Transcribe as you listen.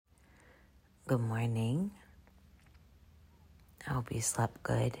Good morning. I hope you slept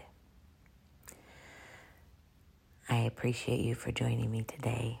good. I appreciate you for joining me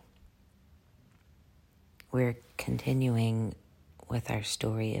today. We're continuing with our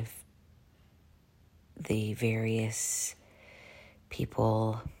story of the various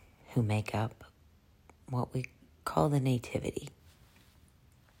people who make up what we call the Nativity.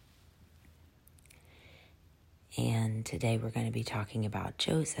 And today we're going to be talking about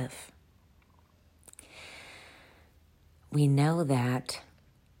Joseph. We know that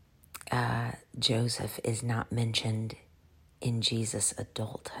Joseph is not mentioned in Jesus'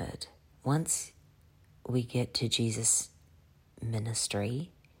 adulthood. Once we get to Jesus'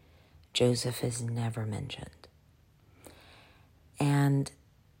 ministry, Joseph is never mentioned. And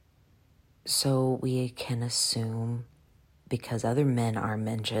so we can assume, because other men are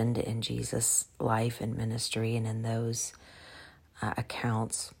mentioned in Jesus' life and ministry and in those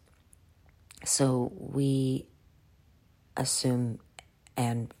accounts, so we assume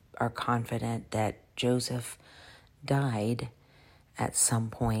and are confident that Joseph died at some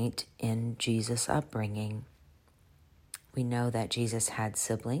point in Jesus' upbringing. We know that Jesus had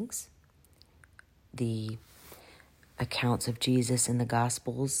siblings. The accounts of Jesus in the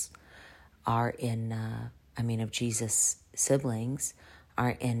Gospels are of Jesus' siblings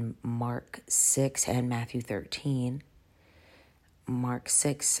are in Mark 6 and Matthew 13. Mark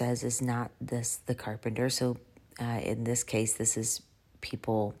 6 says, "Is not this the carpenter?" So in this case, this is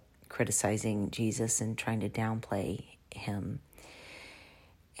people criticizing Jesus and trying to downplay him.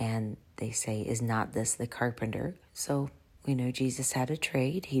 And they say, "Is not this the carpenter?" So we know Jesus had a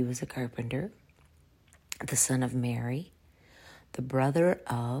trade. He was a carpenter, the son of Mary, the brother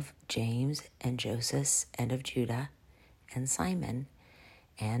of James and Joseph and of Judah and Simon,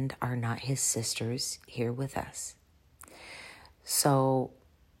 and are not his sisters here with us? So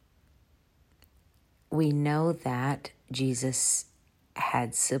we know that Jesus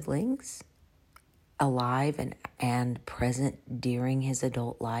had siblings alive and present during his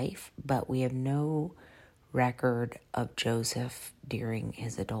adult life, but we have no record of Joseph during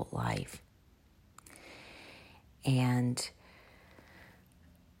his adult life. And,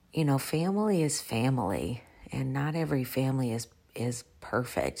 family is family, and not every family is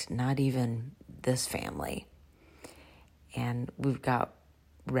perfect, not even this family. And we've got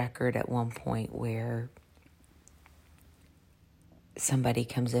record at one point where somebody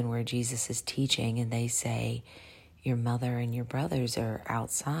comes in where Jesus is teaching and they say, "Your mother and your brothers are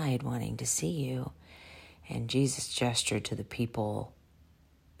outside wanting to see you." And Jesus gestured to the people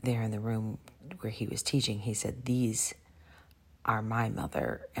there in the room where he was teaching. He said, "These are my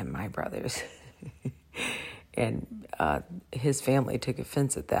mother and my brothers." And his family took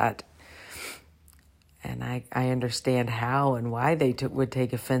offense at that. And I understand how and why they would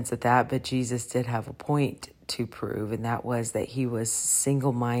take offense at that, but Jesus did have a point to prove, and that was that he was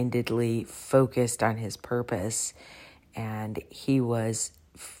single-mindedly focused on his purpose, and he was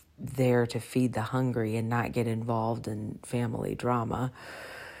there to feed the hungry and not get involved in family drama.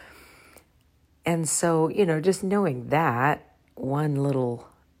 And so, just knowing that, one little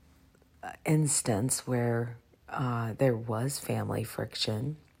instance where there was family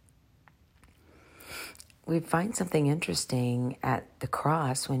friction, we find something interesting at the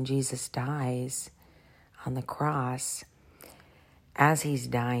cross when Jesus dies on the cross. As he's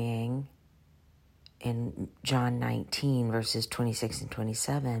dying, in John 19, verses 26 and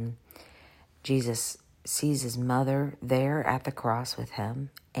 27, Jesus sees his mother there at the cross with him.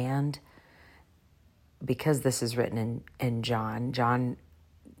 And because this is written in John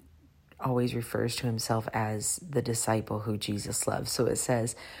always refers to himself as the disciple who Jesus loved. So it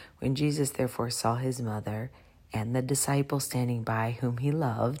says, "When Jesus therefore saw his mother and the disciple standing by whom he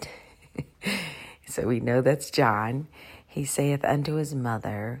loved," so we know that's John, "he saith unto his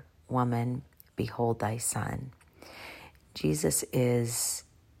mother, Woman, behold thy son." Jesus is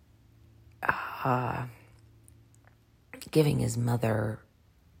giving his mother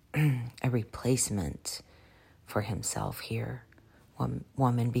a replacement for himself here.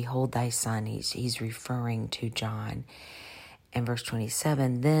 "Woman, behold thy son." He's referring to John. In verse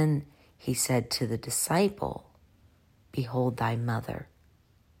 27, "Then he said to the disciple, Behold thy mother."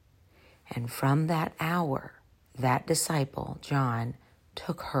 And from that hour, that disciple, John,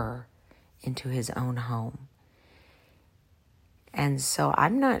 took her into his own home. And so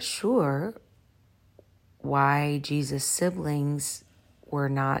I'm not sure why Jesus' siblings were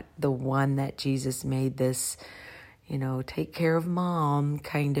not the one that Jesus made this, take care of mom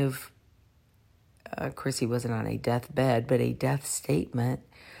kind of course, he wasn't on a deathbed, but a death statement.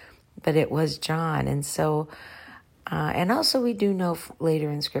 But it was John. And so And also we do know later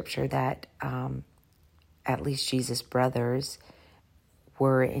in Scripture that at least Jesus' brothers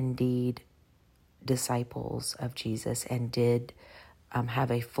were indeed disciples of Jesus and did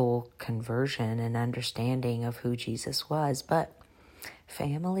have a full conversion and understanding of who Jesus was. But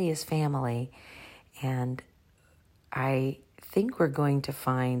family is family. And I think we're going to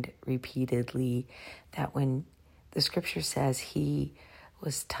find repeatedly that when the Scripture says he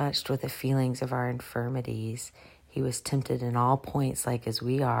was touched with the feelings of our infirmities, he was tempted in all points like as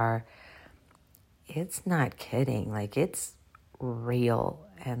we are, it's not kidding. Like, it's real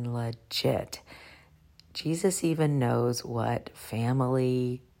and legit. Jesus even knows what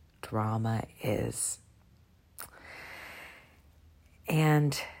family drama is.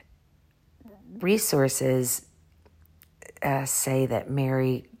 And resources say that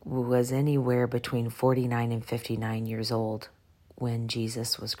Mary was anywhere between 49 and 59 years old when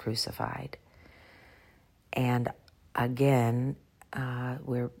Jesus was crucified. And again,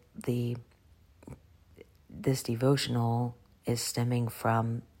 this devotional is stemming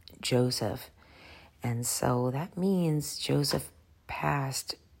from Joseph. And so that means Joseph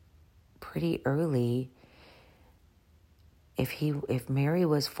passed pretty early. If Mary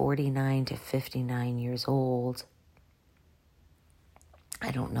was 49 to 59 years old,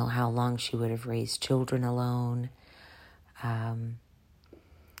 I don't know how long she would have raised children alone.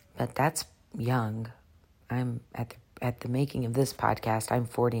 But that's young. I'm at the making of this podcast, I'm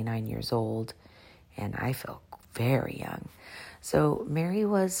 49 years old, and I feel very young. So Mary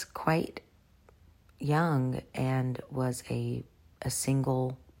was quite young and was a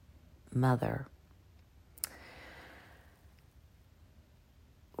single mother.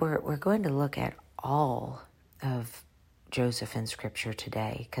 We're going to look at all of Joseph in Scripture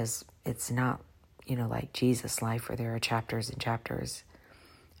today, because it's not, like Jesus' life where there are chapters and chapters.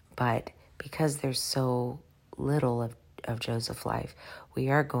 But because there's so little of Joseph's life, we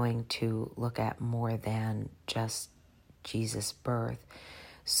are going to look at more than just Jesus' birth,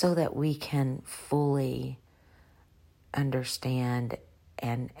 so that we can fully understand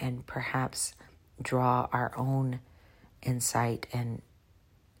and perhaps draw our own insight and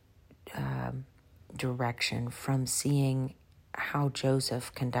direction from seeing how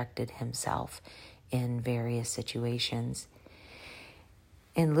Joseph conducted himself in various situations.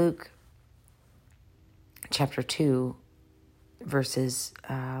 In Luke chapter 2, verses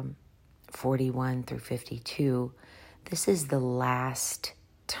 41 through 52, this is the last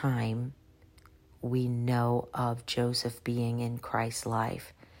time we know of Joseph being in Christ's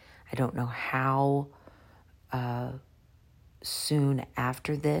life. I don't know how soon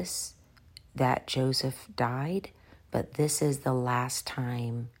after this that Joseph died, but this is the last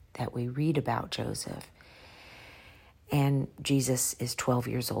time that we read about Joseph. And Jesus is 12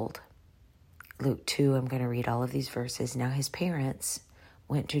 years old. Luke 2, I'm going to read all of these verses. Now his parents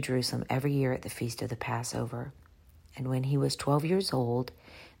went to Jerusalem every year at the feast of the Passover. And when he was 12 years old,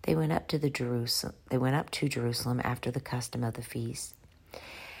 they went up to Jerusalem after the custom of the feast.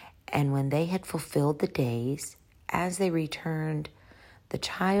 And when they had fulfilled the days, as they returned, the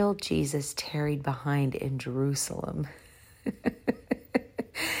child Jesus tarried behind in Jerusalem.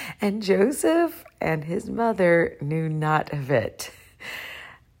 And Joseph and his mother knew not of it.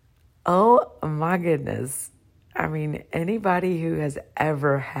 Oh my goodness. I mean, anybody who has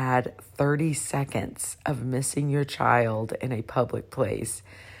ever had 30 seconds of missing your child in a public place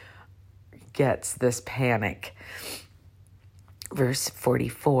gets this panic. Verse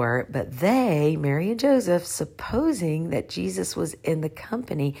 44, but they, Mary and Joseph, supposing that Jesus was in the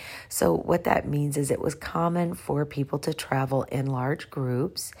company. So what that means is it was common for people to travel in large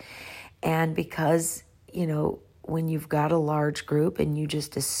groups. And because, when you've got a large group and you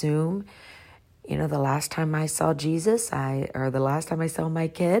just assume, the last time I saw Jesus, the last time I saw my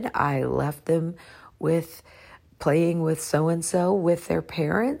kid, I left them playing with so-and-so with their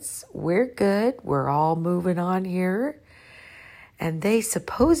parents. We're good. We're all moving on here. And they,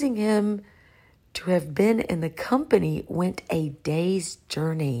 supposing him to have been in the company, went a day's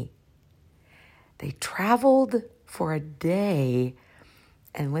journey. They traveled for a day.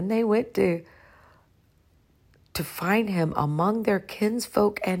 And when they went to find him among their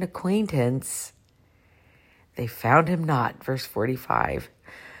kinsfolk and acquaintance, they found him not. Verse 45.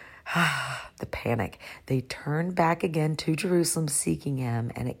 The panic. They turned back again to Jerusalem seeking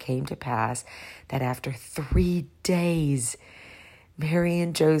him. And it came to pass that after 3 days, Mary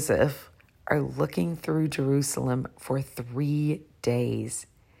and Joseph are looking through Jerusalem for 3 days.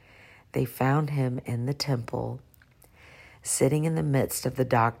 They found him in the temple, sitting in the midst of the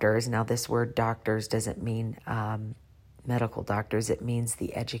doctors. Now, this word doctors doesn't mean medical doctors. It means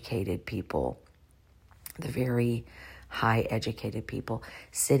the educated people. the very high educated people,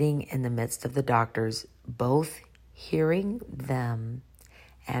 sitting in the midst of the doctors, both hearing them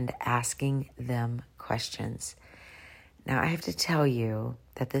and asking them questions. Now, I have to tell you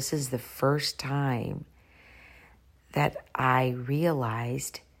that this is the first time that I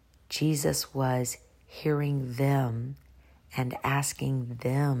realized Jesus was hearing them and asking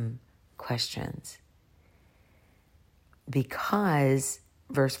them questions. Because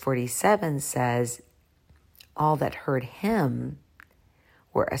verse 47 says, all that heard him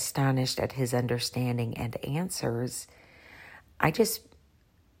were astonished at his understanding and answers. I just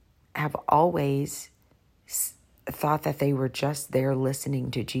have always thought that they were just there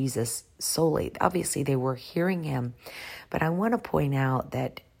listening to Jesus solely. Obviously, they were hearing him, but I want to point out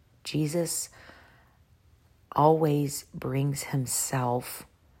that Jesus always brings himself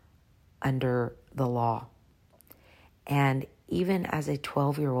under the law. And even as a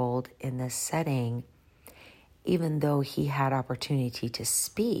 12-year-old in this setting, even though he had opportunity to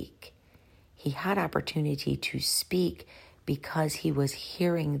speak, he had opportunity to speak because he was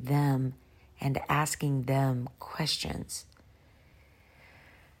hearing them and asking them questions.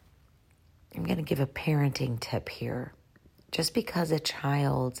 I'm going to give a parenting tip here. Just because a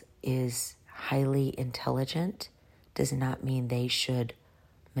child is highly intelligent does not mean they should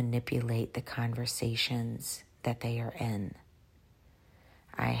manipulate the conversations that they are in.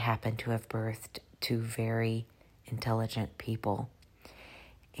 I happen to have birthed two very intelligent people.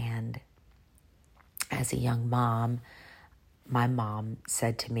 And as a young mom, my mom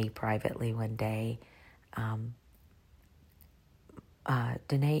said to me privately one day,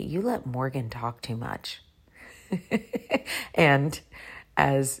 Danae, you let Morgan talk too much. And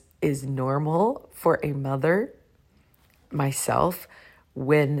as is normal for a mother, myself,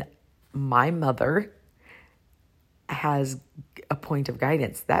 when my mother has a point of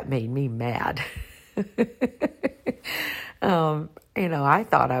guidance, that made me mad. I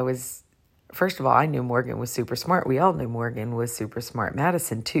thought I was, first of all, I knew Morgan was super smart. We all knew Morgan was super smart.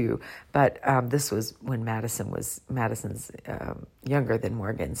 Madison too, but this was when Madison's younger than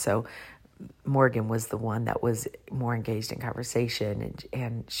Morgan. So Morgan was the one that was more engaged in conversation.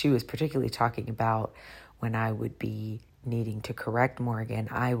 And she was particularly talking about when I would be needing to correct Morgan,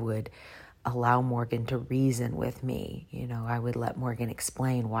 I would allow Morgan to reason with me. I would let Morgan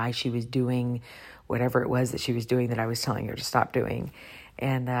explain why she was doing whatever it was that she was doing that I was telling her to stop doing.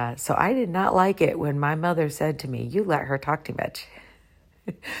 And so I did not like it when my mother said to me, you let her talk too much.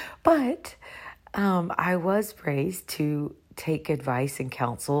 But I was raised to take advice and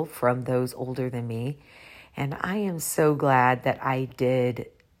counsel from those older than me. And I am so glad that I did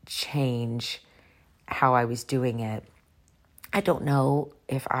change how I was doing it. I don't know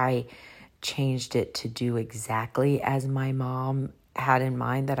if I changed it to do exactly as my mom had in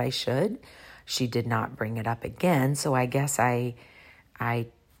mind that I should. She did not bring it up again, so I guess I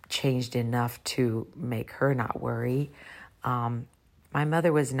changed enough to make her not worry. My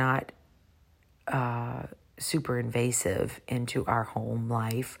mother was not super invasive into our home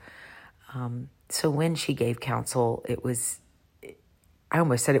life. So when she gave counsel, I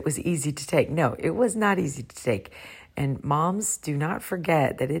almost said it was easy to take. No, it was not easy to take. And moms, do not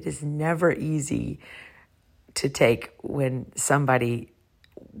forget that it is never easy to take when somebody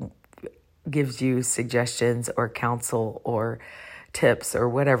gives you suggestions or counsel or tips or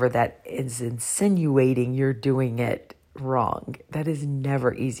whatever that is insinuating you're doing it wrong. That is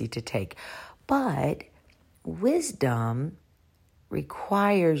never easy to take. But wisdom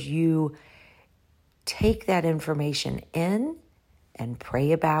requires you take that information in and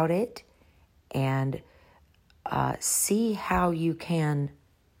pray about it and see how you can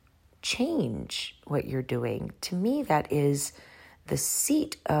change what you're doing. To me, that is the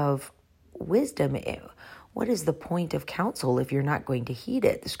seat of wisdom. What is the point of counsel if you're not going to heed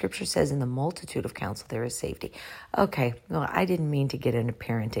it? The scripture says in the multitude of counsel there is safety. Okay, well, I didn't mean to get into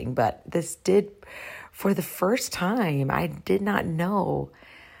parenting, but this did, for the first time, I did not know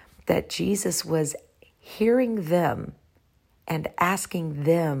that Jesus was hearing them and asking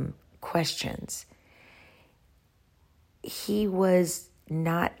them questions. He was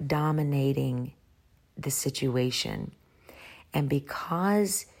not dominating the situation. And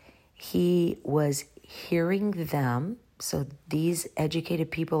because he was hearing them, so these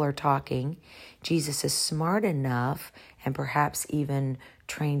educated people are talking, Jesus is smart enough and perhaps even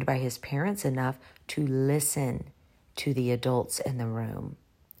trained by his parents enough to listen to the adults in the room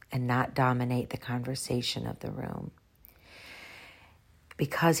and not dominate the conversation of the room.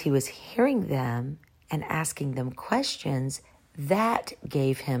 Because he was hearing them and asking them questions, that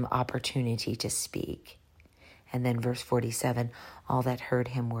gave him opportunity to speak. And then verse 47, all that heard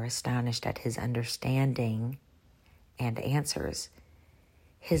him were astonished at his understanding and answers.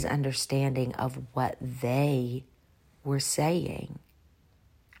 His understanding of what they were saying.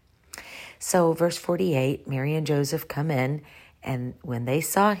 So verse 48, Mary and Joseph come in, and when they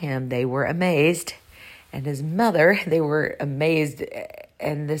saw him, they were amazed. And his mother, they were amazed.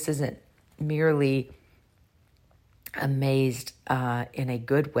 And this isn't merely amazed in a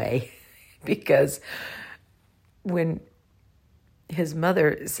good way, because when his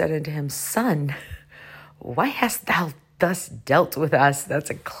mother said unto him, Son, why hast thou thus dealt with us?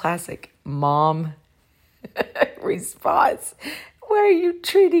 That's a classic mom response. Why are you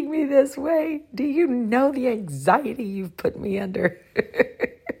treating me this way? Do you know the anxiety you've put me under?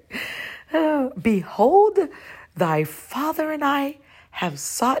 Behold, thy father and I have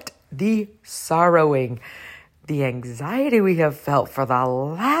sought thee sorrowing. The anxiety we have felt for the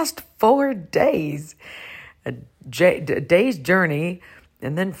last 4 days, a day's journey,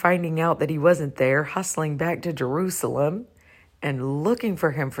 and then finding out that he wasn't there, hustling back to Jerusalem and looking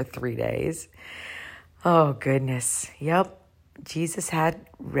for him for 3 days. Oh, goodness. Yep. Jesus had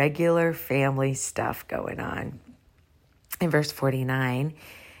regular family stuff going on. In verse 49,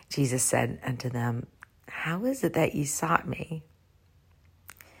 Jesus said unto them, How is it that ye sought me?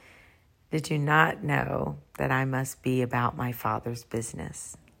 Did you not know that I must be about my Father's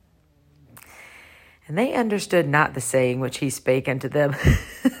business? And they understood not the saying which he spake unto them.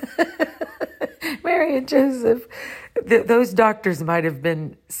 Mary and Joseph, those doctors might have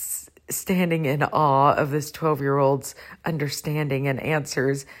been standing in awe of this 12-year-old's understanding and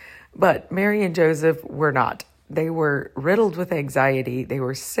answers, but Mary and Joseph were not. They were riddled with anxiety. They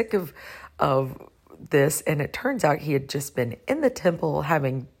were sick of this, and it turns out he had just been in the temple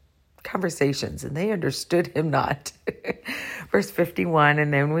having conversations, and they understood him not. Verse 51,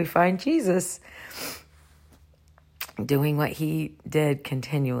 and then we find Jesus doing what he did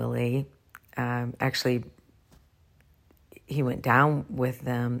continually. Actually, he went down with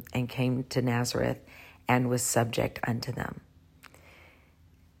them and came to Nazareth and was subject unto them.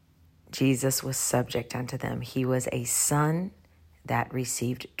 Jesus was subject unto them. He was a son that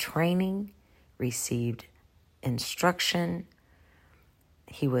received training, received instruction.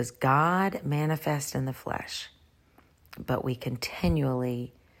 He was God manifest in the flesh. But we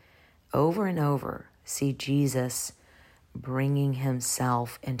continually, over and over, see Jesus bringing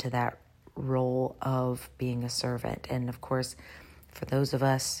himself into that role of being a servant. And of course, for those of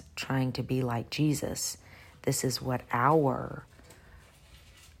us trying to be like Jesus, this is what our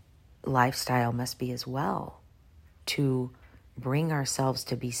lifestyle must be as well, to bring ourselves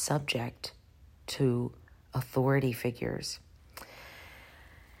to be subject to authority figures.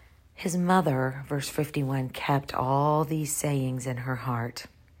 His mother, verse 51, kept all these sayings in her heart.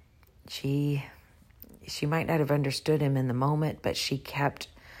 She might not have understood him in the moment, but she kept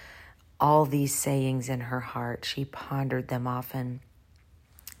all these sayings in her heart. She pondered them often.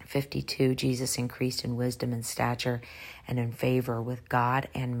 52, Jesus increased in wisdom and stature and in favor with God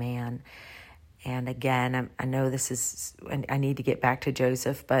and man. And again, I know I need to get back to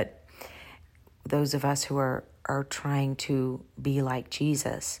Joseph, but those of us who are trying to be like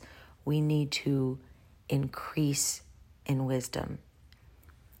Jesus, we need to increase in wisdom.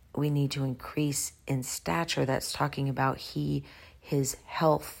 We need to increase in stature. That's talking about his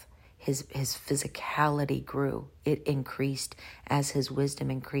health, his physicality grew. It increased as his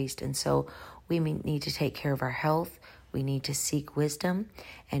wisdom increased. And so we need to take care of our health. We need to seek wisdom.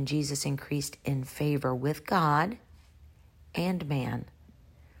 And Jesus increased in favor with God and man.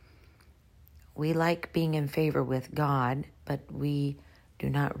 We like being in favor with God, but we do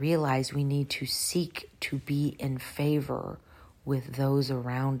not realize we need to seek to be in favor with those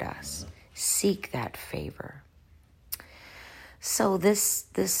around us. Seek that favor. So this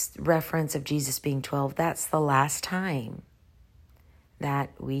reference of Jesus being 12, that's the last time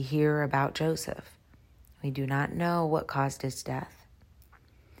that we hear about Joseph. We do not know what caused his death.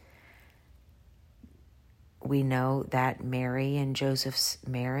 We know that Mary and Joseph's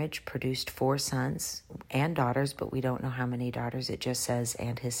marriage produced 4 sons and daughters, but we don't know how many daughters. It just says,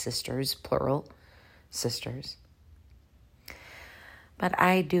 and his sisters, plural, sisters. But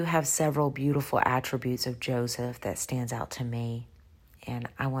I do have several beautiful attributes of Joseph that stands out to me, and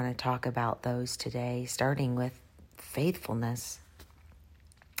I want to talk about those today, starting with faithfulness.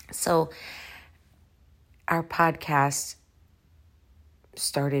 So our podcast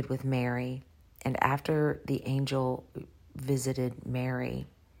started with Mary, and after the angel visited Mary,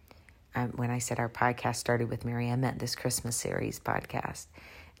 when I said our podcast started with Mary, I meant this Christmas series podcast.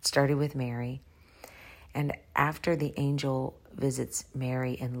 It started with Mary. And after the angel visits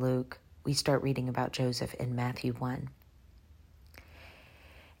Mary in Luke, we start reading about Joseph in Matthew 1.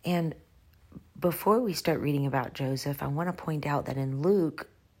 And before we start reading about Joseph, I want to point out that in Luke,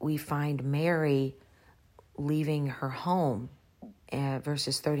 we find Mary leaving her home,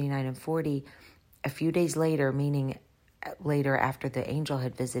 verses 39 and 40, a few days later, meaning later after the angel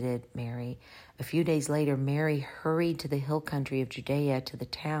had visited Mary. A few days later, Mary hurried to the hill country of Judea, to the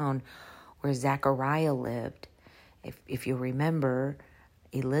town where Zechariah lived. If you remember,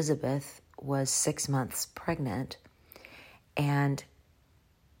 Elizabeth was 6 months pregnant, and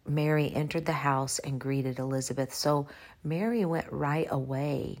Mary entered the house and greeted Elizabeth. So Mary went right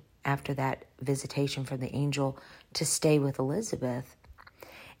away after that visitation from the angel to stay with Elizabeth.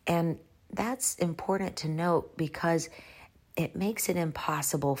 And that's important to note because it makes it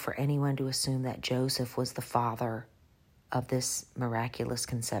impossible for anyone to assume that Joseph was the father of this miraculous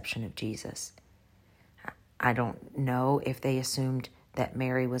conception of Jesus. I don't know if they assumed that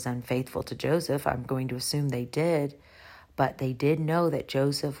Mary was unfaithful to Joseph. I'm going to assume they did, but they did know that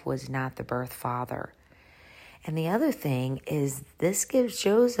Joseph was not the birth father. And the other thing is this gives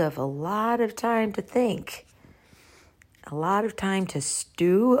Joseph a lot of time to think, a lot of time to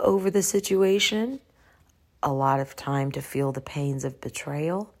stew over the situation, a lot of time to feel the pains of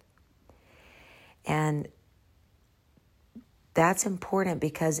betrayal. And that's important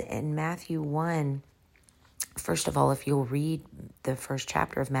because in Matthew 1, first of all, if you'll read the first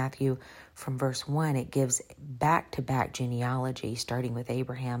chapter of Matthew from verse 1, it gives back-to-back genealogy, starting with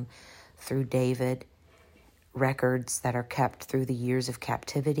Abraham through David, records that are kept through the years of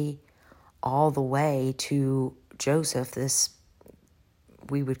captivity, all the way to Joseph, this,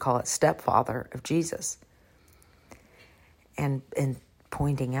 we would call it stepfather of Jesus. And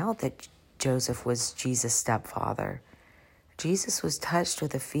pointing out that Joseph was Jesus' stepfather. Jesus was touched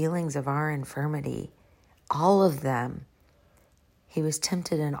with the feelings of our infirmity, all of them. He was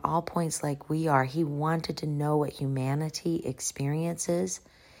tempted in all points like we are. He wanted to know what humanity experiences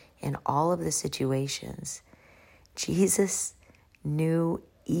in all of the situations. Jesus knew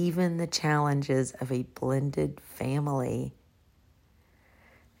even the challenges of a blended family.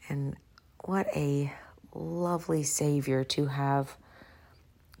 And what a lovely Savior to have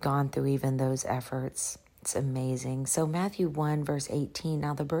gone through even those efforts. It's amazing. So Matthew 1, verse 18,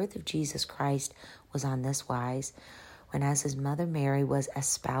 now the birth of Jesus Christ was on this wise, when as his mother Mary was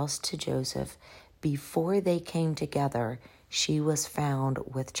espoused to Joseph, before they came together, she was found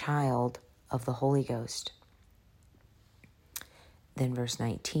with child of the Holy Ghost. Then verse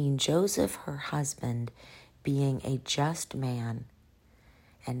 19, Joseph, her husband, being a just man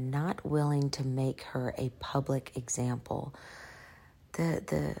and not willing to make her a public example.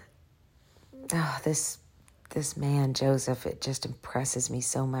 This man, Joseph, it just impresses me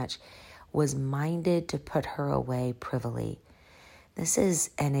so much, was minded to put her away privily. This is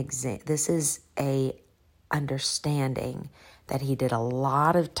a understanding that he did a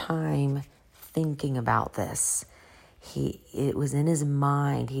lot of time thinking about this. It was in his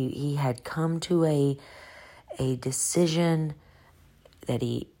mind. He had come to a decision that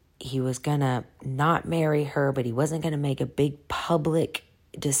he was gonna not marry her, but he wasn't gonna make a big public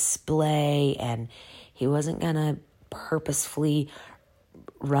display, and he wasn't gonna purposefully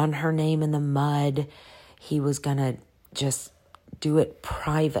run her name in the mud. He was gonna just do it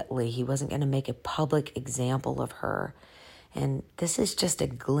privately. He wasn't gonna make a public example of her. And this is just a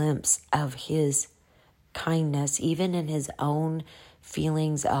glimpse of his kindness, even in his own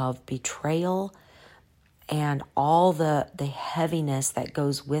feelings of betrayal and all the heaviness that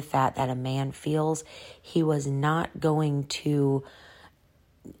goes with that a man feels. He was not going to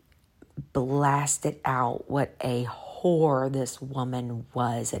blast it out what a whore this woman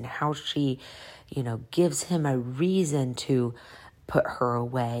was and how she, gives him a reason to put her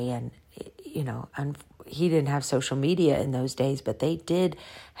away. And, he didn't have social media in those days, but they did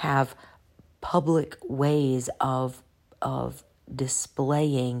have public ways of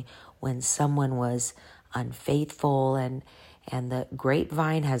displaying when someone was unfaithful, and the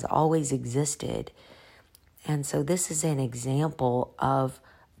grapevine has always existed. And so this is an example of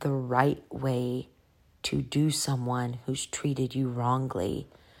the right way to do someone who's treated you wrongly.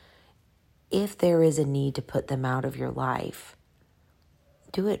 If there is a need to put them out of your life,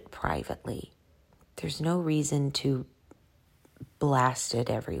 do it privately. There's no reason to blast it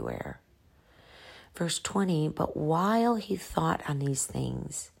everywhere. Verse 20, but while he thought on these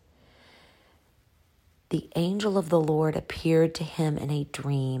things, the angel of the Lord appeared to him in a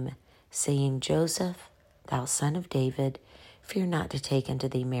dream, saying, Joseph, thou son of David, fear not to take unto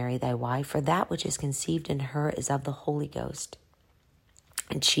thee Mary thy wife, for that which is conceived in her is of the Holy Ghost.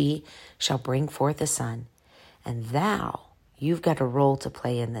 And she shall bring forth a son, and thou, You've got a role to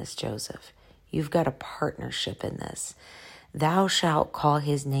play in this, Joseph. You've got a partnership in this. Thou shalt call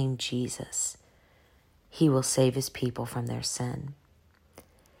his name Jesus. He will save his people from their sin.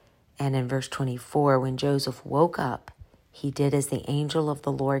 And in verse 24, when Joseph woke up, he did as the angel of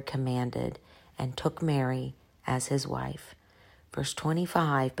the Lord commanded and took Mary as his wife. Verse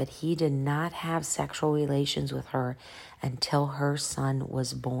 25, but he did not have sexual relations with her until her son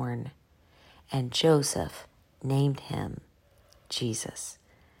was born. And Joseph named him Jesus.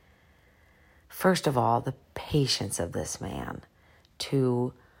 First of all, the patience of this man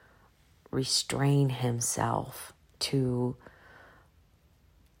to restrain himself, to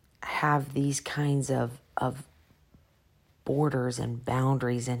have these kinds of borders and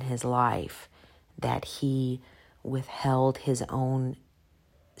boundaries in his life, that he withheld his own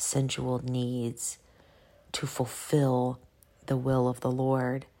sensual needs to fulfill the will of the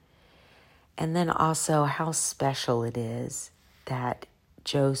Lord. And then also how special it is that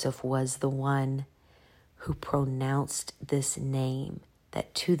Joseph was the one who pronounced this name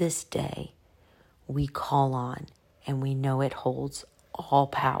that to this day we call on, and we know it holds all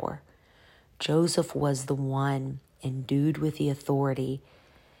power. Joseph was the one endued with the authority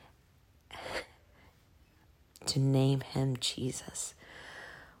to name him Jesus.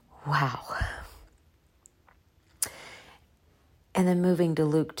 Wow. And then moving to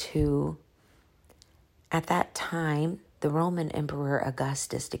Luke 2, at that time, the Roman Emperor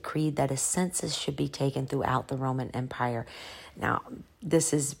Augustus decreed that a census should be taken throughout the Roman Empire. Now,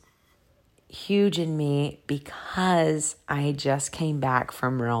 this is huge in me because I just came back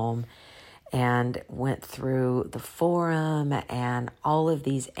from Rome and went through the Forum and all of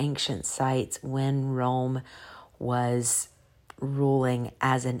these ancient sites when Rome was ruling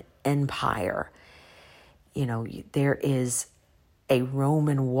as an empire. You know, there is a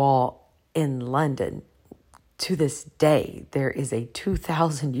Roman wall in London. To this day, there is a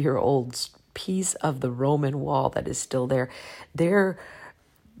 2,000-year-old piece of the Roman wall that is still there.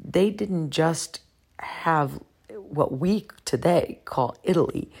 They didn't just have what we today call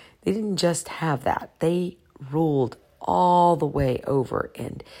Italy. They didn't just have that. They ruled all the way over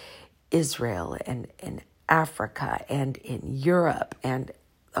in Israel and in Africa and in Europe. And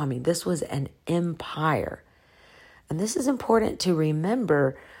I mean, this was an empire. And this is important to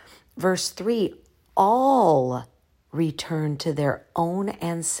remember. Verse 3, all returned to their own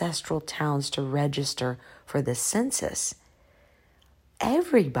ancestral towns to register for the census.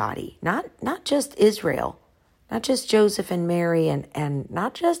 Everybody, not just Israel, not just Joseph and Mary and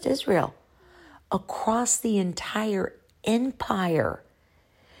not just Israel, across the entire empire,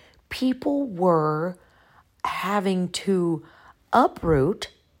 people were having to uproot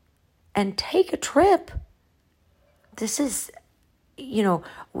and take a trip. This is,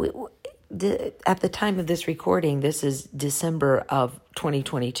 at the time of this recording, this is December of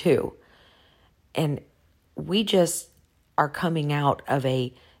 2022. And we just are coming out of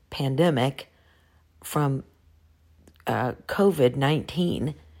a pandemic from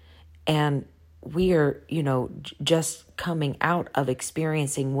COVID-19. And we are, just coming out of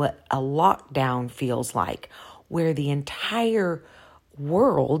experiencing what a lockdown feels like, where the entire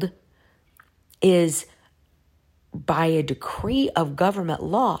world is, by a decree of government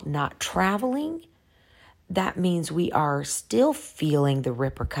law, not traveling. That means we are still feeling the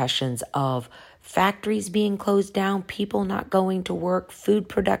repercussions of factories being closed down, people not going to work, food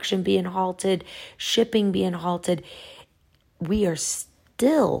production being halted, shipping being halted. We are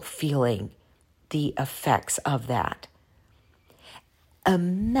still feeling the effects of that.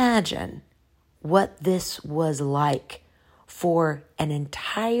 Imagine what this was like for an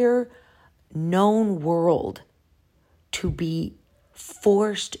entire known world to be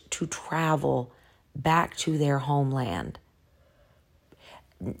forced to travel back to their homeland.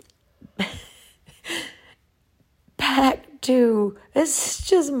 This is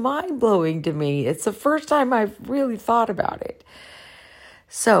just mind-blowing to me. It's the first time I've really thought about it.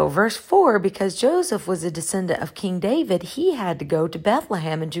 So, verse 4, because Joseph was a descendant of King David, he had to go to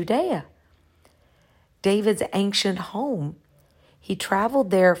Bethlehem in Judea, David's ancient home. He traveled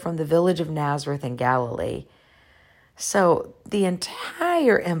there from the village of Nazareth in Galilee. So the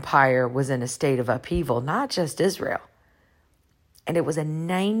entire empire was in a state of upheaval, not just Israel. And it was about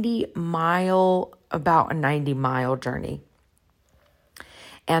a 90-mile journey.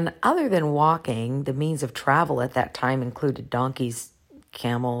 And other than walking, the means of travel at that time included donkeys,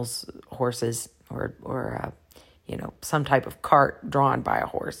 camels, horses, or some type of cart drawn by a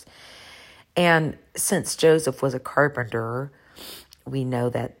horse. And since Joseph was a carpenter, we know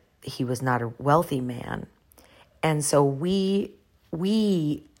that he was not a wealthy man. And so we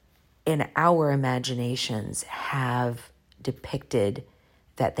in our imaginations have depicted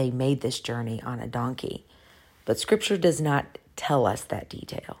that they made this journey on a donkey. But Scripture does not tell us that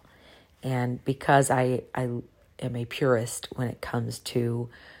detail. And because I am a purist when it comes to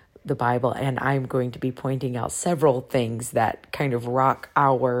the Bible, and I'm going to be pointing out several things that kind of rock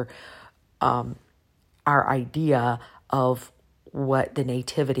our idea of what the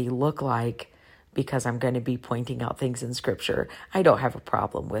nativity looked like, because I'm going to be pointing out things in Scripture. I don't have a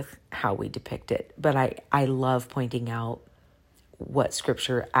problem with how we depict it, but I love pointing out what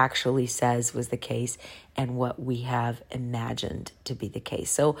Scripture actually says was the case and what we have imagined to be the case.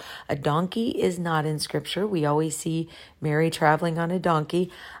 So a donkey is not in Scripture. We always see Mary traveling on a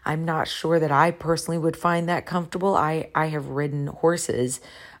donkey. I'm not sure that I personally would find that comfortable. I have ridden horses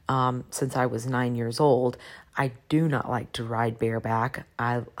since I was 9 years old. I do not like to ride bareback.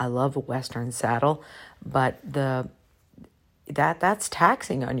 I love a Western saddle, but that's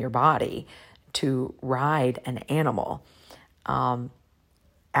taxing on your body to ride an animal.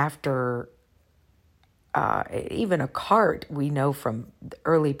 After even a cart, we know from the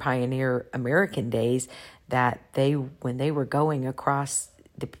early pioneer American days that when they were going across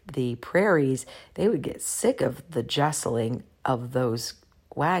the prairies, they would get sick of the jostling of those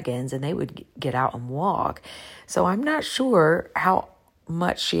wagons and they would get out and walk. So I'm not sure how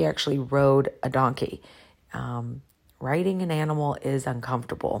much she actually rode a donkey. Riding an animal is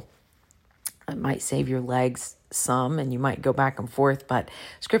uncomfortable. It might save your legs some, and you might go back and forth, but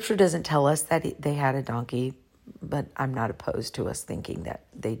Scripture doesn't tell us that they had a donkey, but I'm not opposed to us thinking that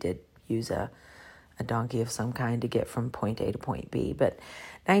they did use a donkey of some kind to get from point A to point B. But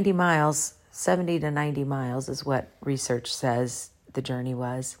 90 miles, 70 to 90 miles is what research says the journey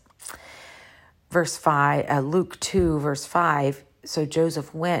was. Verse 5, Luke 2, verse 5, so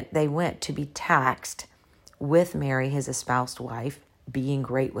they went to be taxed with Mary, his espoused wife, being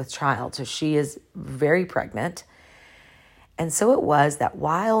great with child. So she is very pregnant. And so it was that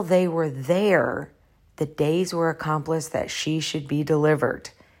while they were there, the days were accomplished that she should be delivered.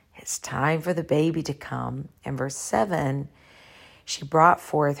 It's time for the baby to come. And verse 7, she brought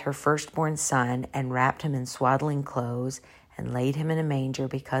forth her firstborn son and wrapped him in swaddling clothes and laid him in a manger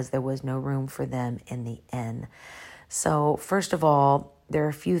because there was no room for them in the inn. So first of all, there are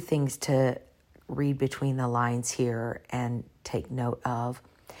a few things to read between the lines here and take note of.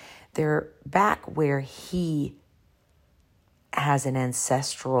 They're back where he has an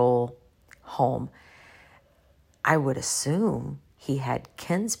ancestral home. I would assume he had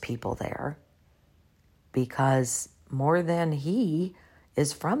kinspeople there because more than he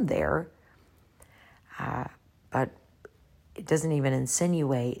is from there. But it doesn't even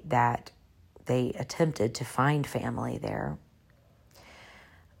insinuate that they attempted to find family there.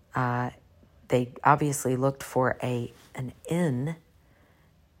 They obviously looked for an inn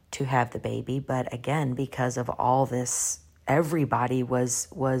to have the baby, but again, because of all this, everybody was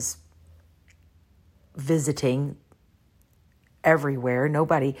visiting everywhere.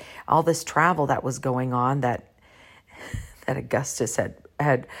 Nobody, all this travel that was going on that Augustus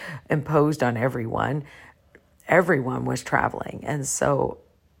had imposed on everyone. Everyone was traveling, and so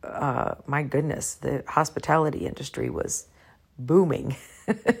my goodness, the hospitality industry was booming.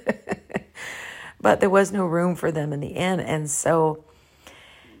 But there was no room for them in the inn. And so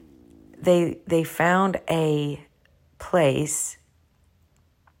they found a place.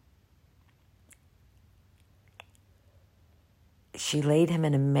 She laid him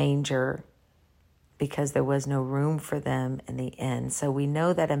in a manger because there was no room for them in the inn. So we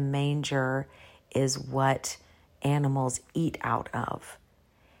know that a manger is what animals eat out of.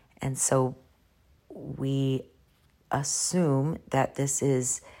 And so we assume that this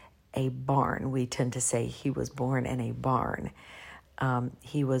is a barn. We tend to say he was born in a barn.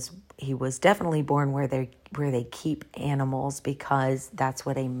 He was definitely born where they keep animals, because that's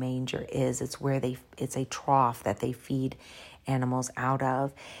what a manger is. It's a trough that they feed animals out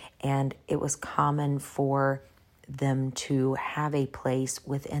of, and it was common for them to have a place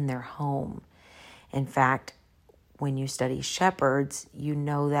within their home. In fact, when you study shepherds, you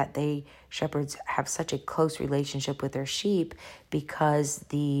know that shepherds have such a close relationship with their sheep because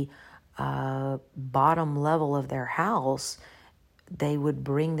the bottom level of their house, they would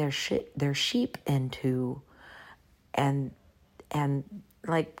bring their sheep into, and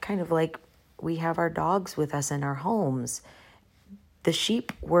kind of like we have our dogs with us in our homes. The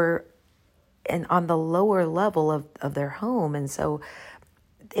sheep were on the lower level of their home, and so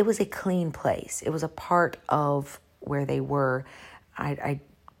it was a clean place. It was a part of where they were. I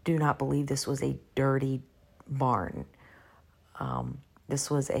do not believe this was a dirty barn. This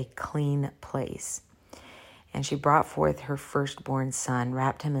was a clean place. And she brought forth her firstborn son,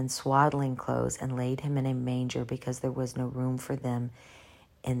 wrapped him in swaddling clothes, and laid him in a manger because there was no room for them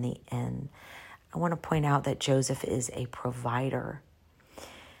in the inn. I want to point out that Joseph is a provider.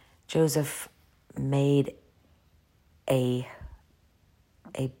 Joseph made a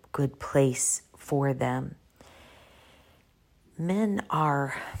good place for them. Men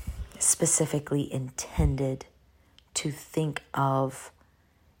are specifically intended to think of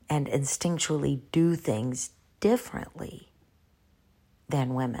and instinctually do things differently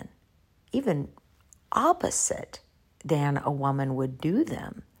than women, even opposite than a woman would do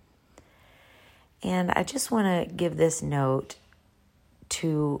them. And I just want to give this note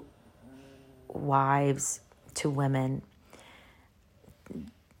to wives, to women.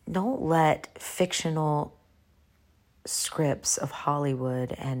 Don't let fictional scripts of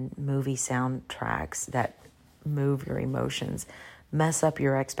Hollywood and movie soundtracks that move your emotions mess up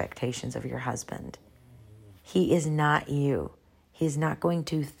your expectations of your husband. He is not you. He's not going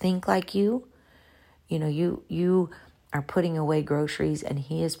to think like you. You know, you are putting away groceries and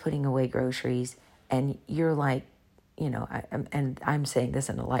he is putting away groceries, and you're like, you know, I'm saying this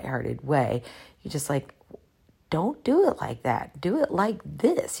in a lighthearted way. You're just like, don't do it like that. Do it like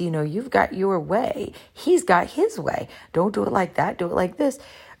this. You know, you've got your way. He's got his way. Don't do it like that. Do it like this.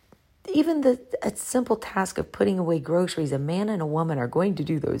 Even a simple task of putting away groceries, a man and a woman are going to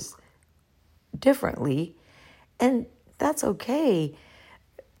do those differently, and that's okay.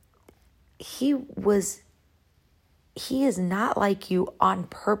 He is not like you on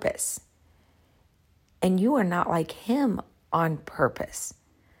purpose, and you are not like him on purpose.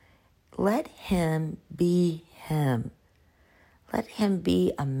 Let him be him. Let him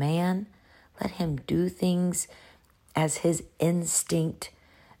be a man. Let him do things as his instinct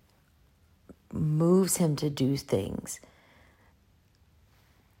moves him to do things.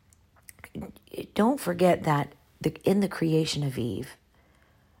 Don't forget that in the creation of Eve,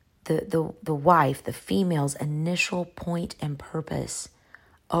 the wife, the female's initial point and purpose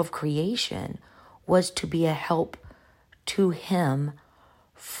of creation was to be a help to him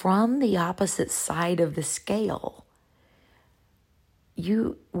from the opposite side of the scale.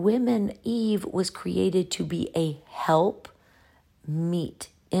 Eve was created to be a help meet,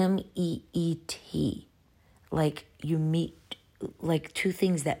 meet, like you meet, like two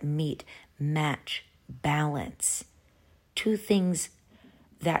things that meet, match, balance, two things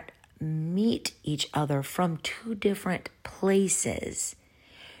that meet each other from two different places.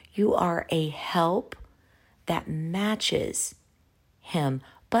 You are a help that matches him,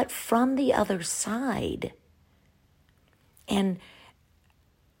 but from the other side. And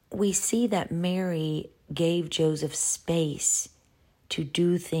we see that Mary gave Joseph space to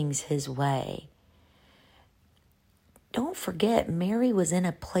do things his way. Don't forget, Mary was in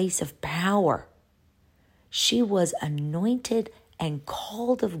a place of power. She was anointed and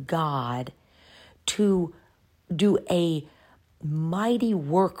called of God to do a mighty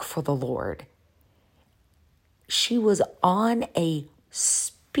work for the Lord. She was on a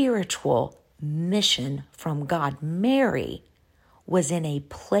spiritual mission from God. Mary was in a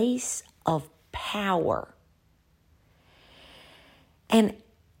place of power. And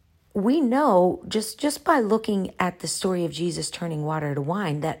we know, just by looking at the story of Jesus turning water to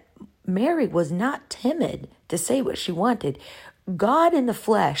wine, that Mary was not timid to say what she wanted. God in the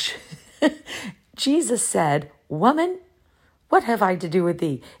flesh, Jesus said, "Woman, what have I to do with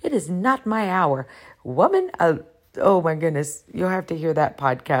thee? It is not my hour." Woman, oh my goodness, you'll have to hear that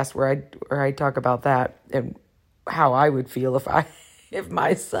podcast where I talk about that and how I would feel if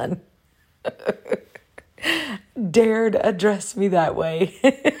my son dared address me that way.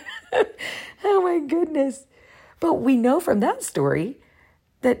 Oh my goodness. But we know from that story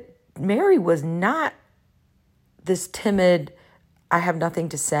that Mary was not this timid, I have nothing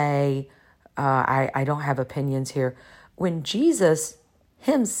to say, I don't have opinions here. When Jesus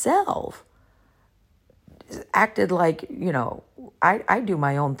himself acted like, you know, I do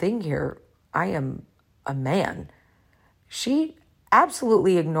my own thing here. I am a man. She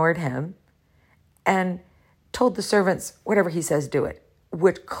absolutely ignored him and told the servants, whatever he says, do it,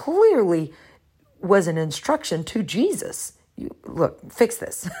 which clearly was an instruction to Jesus. Look, fix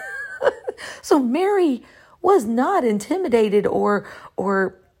this. So Mary was not intimidated or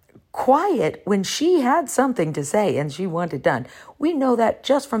quiet when she had something to say and she wanted done. We know that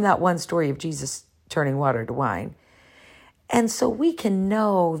just from that one story of Jesus turning water to wine. And so we can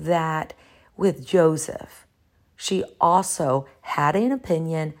know that with Joseph, she also had an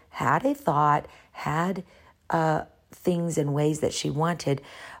opinion, had a thought, had things and ways that she wanted.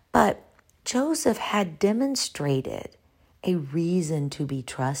 But Joseph had demonstrated a reason to be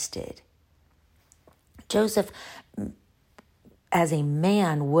trusted. Joseph, as a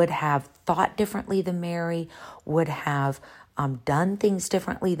man, would have thought differently than Mary, would have done things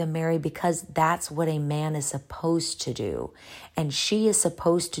differently than Mary, because that's what a man is supposed to do. And she is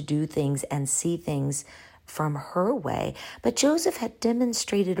supposed to do things and see things from her way. But Joseph had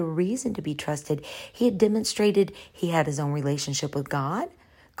demonstrated a reason to be trusted. He had demonstrated he had his own relationship with God,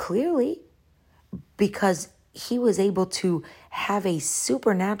 clearly, because he was able to have a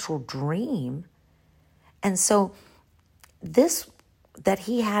supernatural dream. And so this, that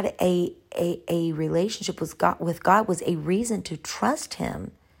he had a relationship with God was a reason to trust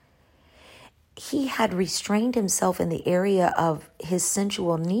him. He had restrained himself in the area of his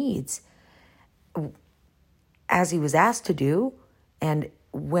sensual needs, as he was asked to do. And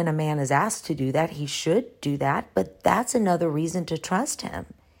when a man is asked to do that, he should do that. But that's another reason to trust him.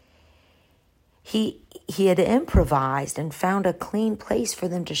 He had improvised and found a clean place for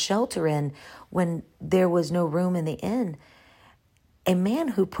them to shelter in when there was no room in the inn. A man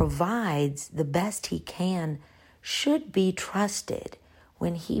who provides the best he can should be trusted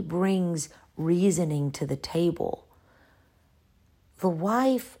when he brings reasoning to the table. The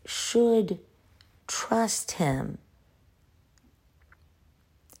wife should trust him.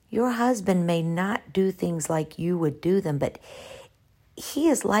 Your husband may not do things like you would do them, but he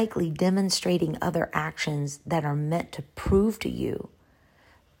is likely demonstrating other actions that are meant to prove to you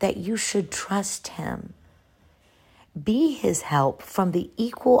that you should trust him. Be his help from the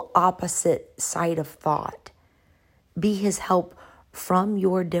equal opposite side of thought. Be his help from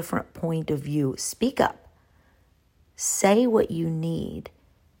your different point of view. Speak up. Say what you need.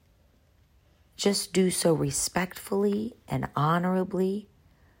 Just do so respectfully and honorably.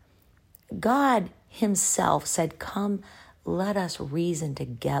 God himself said, "Come, let us reason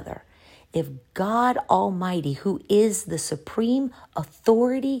together." If God Almighty, who is the supreme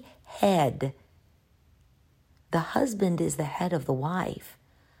authority head, the husband is the head of the wife.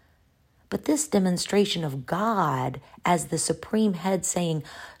 But this demonstration of God as the supreme head saying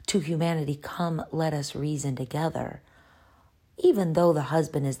to humanity, "Come, let us reason together." Even though the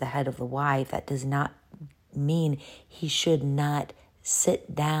husband is the head of the wife, that does not mean he should not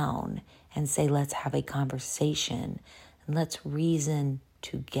sit down and say, "Let's have a conversation and let's reason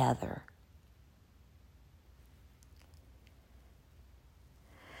together."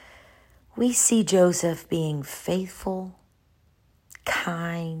 We see Joseph being faithful,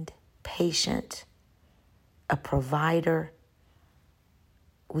 kind, patient, a provider.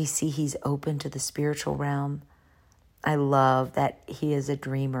 We see he's open to the spiritual realm. I love that he is a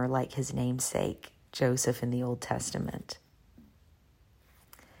dreamer like his namesake, Joseph, in the Old Testament.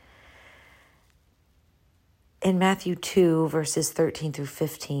 In Matthew 2, verses 13 through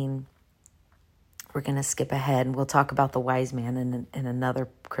 15, we're going to skip ahead and we'll talk about the wise man in another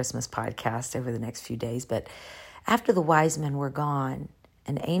Christmas podcast over the next few days. But after the wise men were gone,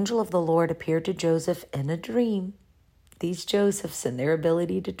 an angel of the Lord appeared to Joseph in a dream. These Josephs and their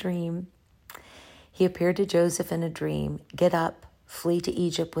ability to dream. He appeared to Joseph in a dream. "Get up, flee to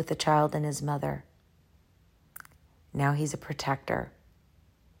Egypt with the child and his mother." Now he's a protector.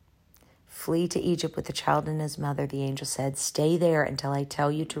 "Flee to Egypt with the child and his mother," the angel said. "Stay there until I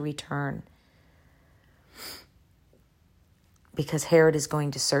tell you to return, because Herod is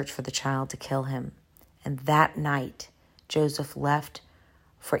going to search for the child to kill him." And that night, Joseph left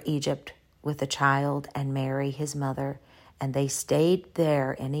for Egypt with the child and Mary, his mother, and they stayed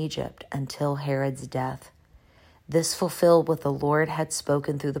there in Egypt until Herod's death. This fulfilled what the Lord had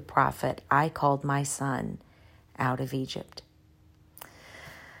spoken through the prophet, "I called my son out of Egypt."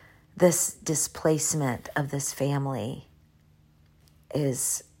 This displacement of this family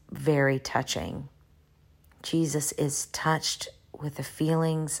is very touching. Jesus is touched with the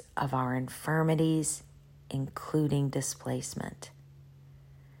feelings of our infirmities, including displacement.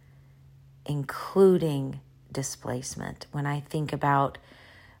 When I think about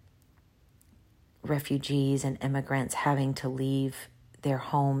refugees and immigrants having to leave their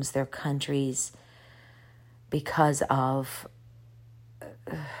homes, their countries, because of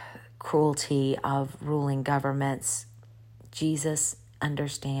cruelty of ruling governments, Jesus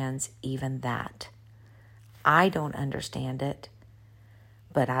understands even that. I don't understand it,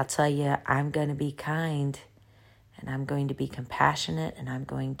 but I'll tell you, I'm going to be kind, and I'm going to be compassionate, and I'm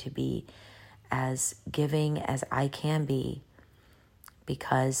going to be as giving as I can be,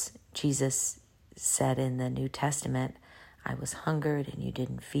 because Jesus said in the New Testament, "I was hungered and you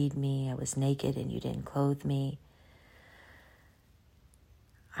didn't feed me. I was naked and you didn't clothe me."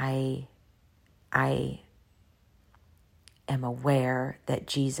 I am aware that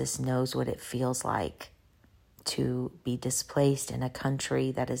Jesus knows what it feels like to be displaced in a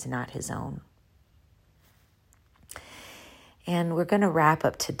country that is not his own. And we're going to wrap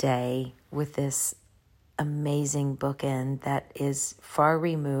up today with this amazing bookend that is far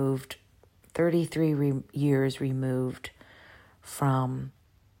removed, 33 years removed from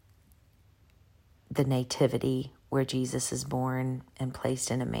the nativity where Jesus is born and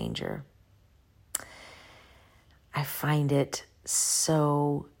placed in a manger. I find it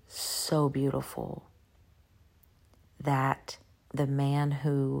so, so beautiful that the man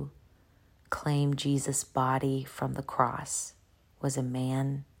who claimed Jesus' body from the cross was a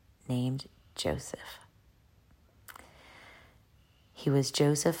man named Joseph. He was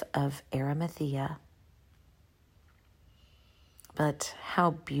Joseph of Arimathea. But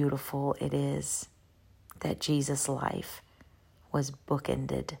how beautiful it is that Jesus' life was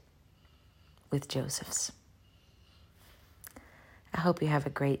bookended with Joseph's. I hope you have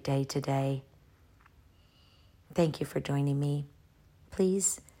a great day today. Thank you for joining me.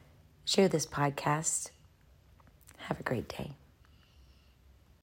 Please share this podcast. Have a great day.